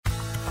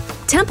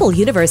Temple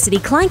University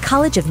Klein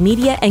College of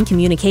Media and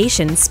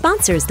Communication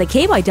sponsors the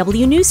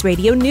KYW News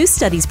Radio News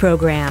Studies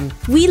program.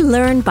 We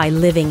learn by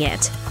living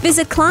it.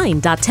 Visit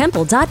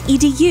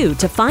klein.temple.edu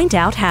to find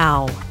out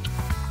how.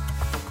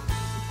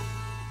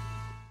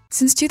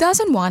 Since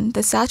 2001,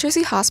 the South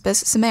Jersey Hospice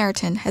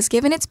Samaritan has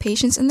given its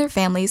patients and their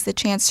families the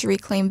chance to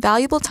reclaim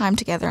valuable time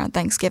together on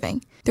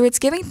Thanksgiving. Through its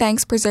Giving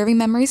Thanks Preserving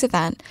Memories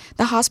event,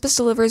 the hospice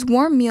delivers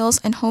warm meals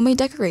and homemade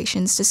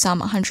decorations to some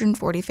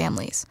 140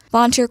 families.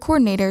 Volunteer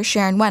coordinator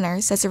Sharon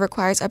Wenner says it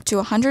requires up to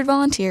 100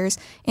 volunteers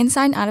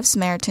inside and out of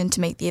Samaritan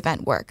to make the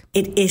event work.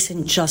 It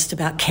isn't just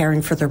about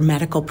caring for their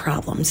medical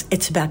problems.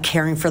 It's about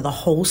caring for the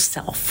whole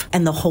self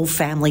and the whole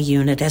family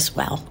unit as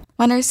well.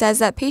 Wenner says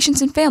that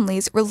patients and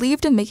families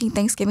relieved of making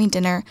Thanksgiving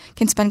dinner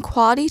can spend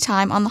quality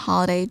time on the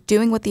holiday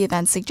doing what the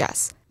event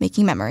suggests,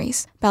 making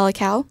memories. Bella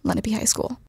Cow, Lenape High School.